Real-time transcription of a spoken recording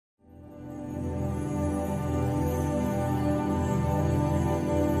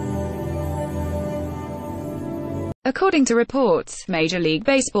According to reports, Major League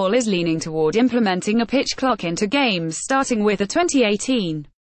Baseball is leaning toward implementing a pitch clock into games starting with the 2018.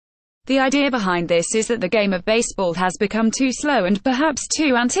 The idea behind this is that the game of baseball has become too slow and perhaps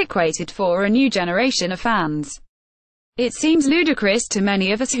too antiquated for a new generation of fans. It seems ludicrous to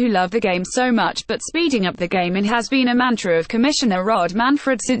many of us who love the game so much, but speeding up the game has been a mantra of Commissioner Rob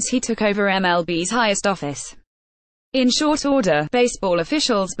Manfred since he took over MLB's highest office. In short order, baseball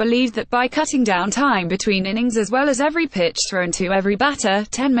officials believed that by cutting down time between innings as well as every pitch thrown to every batter,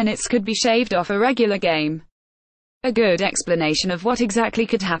 10 minutes could be shaved off a regular game. A good explanation of what exactly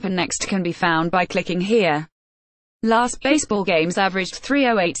could happen next can be found by clicking here. Last baseball games averaged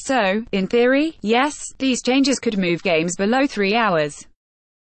 3:08, so, in theory, yes, these changes could move games below 3 hours.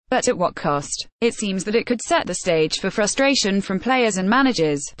 But at what cost? It seems that it could set the stage for frustration from players and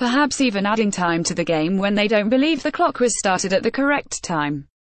managers, perhaps even adding time to the game when they don't believe the clock was started at the correct time.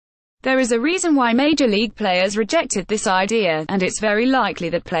 There is a reason why Major League players rejected this idea, and it's very likely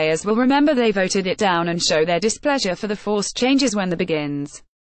that players will remember they voted it down and show their displeasure for the forced changes when the begins.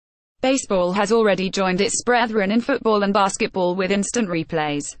 Baseball has already joined its brethren in football and basketball with instant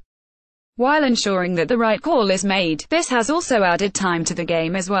replays. While ensuring that the right call is made, this has also added time to the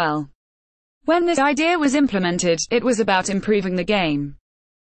game as well. When this idea was implemented, it was about improving the game.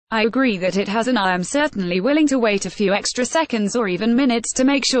 I agree that it has, and I am certainly willing to wait a few extra seconds or even minutes to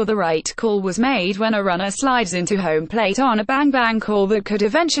make sure the right call was made when a runner slides into home plate on a bang-bang call that could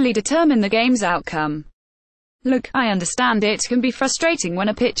eventually determine the game's outcome. Look, I understand it can be frustrating when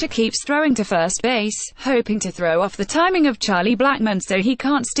a pitcher keeps throwing to first base, hoping to throw off the timing of Charlie Blackmon so he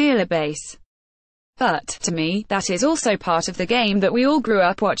can't steal a base. But, to me, that is also part of the game that we all grew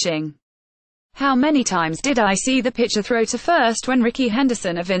up watching. How many times did I see the pitcher throw to first when Ricky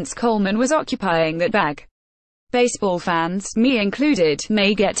Henderson or Vince Coleman was occupying that bag? Baseball fans, me included,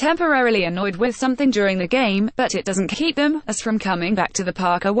 may get temporarily annoyed with something during the game, but it doesn't keep them, us from coming back to the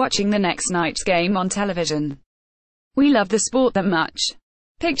park or watching the next night's game on television. We love the sport that much.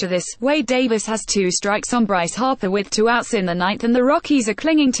 Picture this, Wade Davis has 2 strikes on Bryce Harper with 2 outs in the ninth and the Rockies are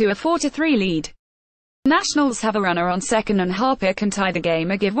clinging to a 4-3 lead. Nationals have a runner on second and Harper can tie the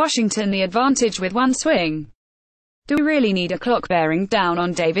game or give Washington the advantage with 1 swing. Do we really need a clock bearing down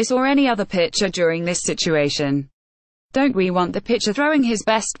on Davis or any other pitcher during this situation? Don't we want the pitcher throwing his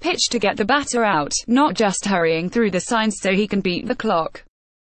best pitch to get the batter out, not just hurrying through the signs so he can beat the clock?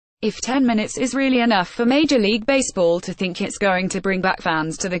 If 10 minutes is really enough for Major League Baseball to think it's going to bring back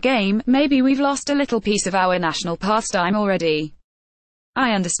fans to the game, maybe we've lost a little piece of our national pastime already.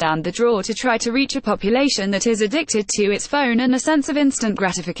 I understand the draw to try to reach a population that is addicted to its phone and a sense of instant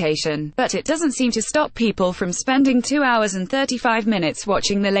gratification, but it doesn't seem to stop people from spending 2 hours and 35 minutes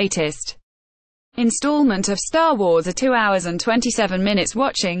watching the latest installment of Star Wars or 2 hours and 27 minutes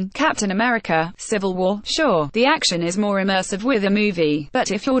watching Captain America: Civil War. Sure, the action is more immersive with a movie,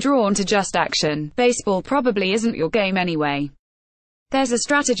 but if you're drawn to just action, baseball probably isn't your game anyway. There's a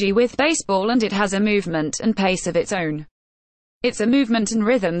strategy with baseball and it has a movement and pace of its own. It's a movement and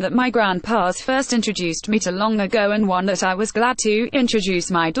rhythm that my grandpas first introduced me to long ago, and one that I was glad to introduce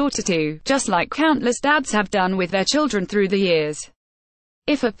my daughter to, just like countless dads have done with their children through the years.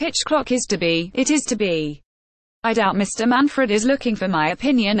 If a pitch clock is to be, it is to be. I doubt Mr. Manfred is looking for my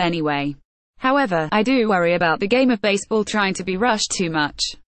opinion anyway. However, I do worry about the game of baseball trying to be rushed too much.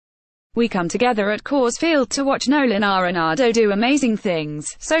 We come together at Coors Field to watch Nolan Arenado do amazing things,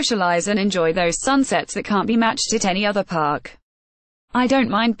 socialize and enjoy those sunsets that can't be matched at any other park. I don't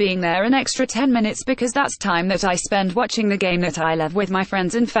mind being there an extra 10 minutes because that's time that I spend watching the game that I love with my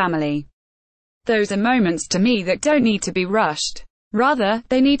friends and family. Those are moments to me that don't need to be rushed. Rather,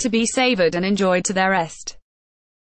 they need to be savored and enjoyed to their best.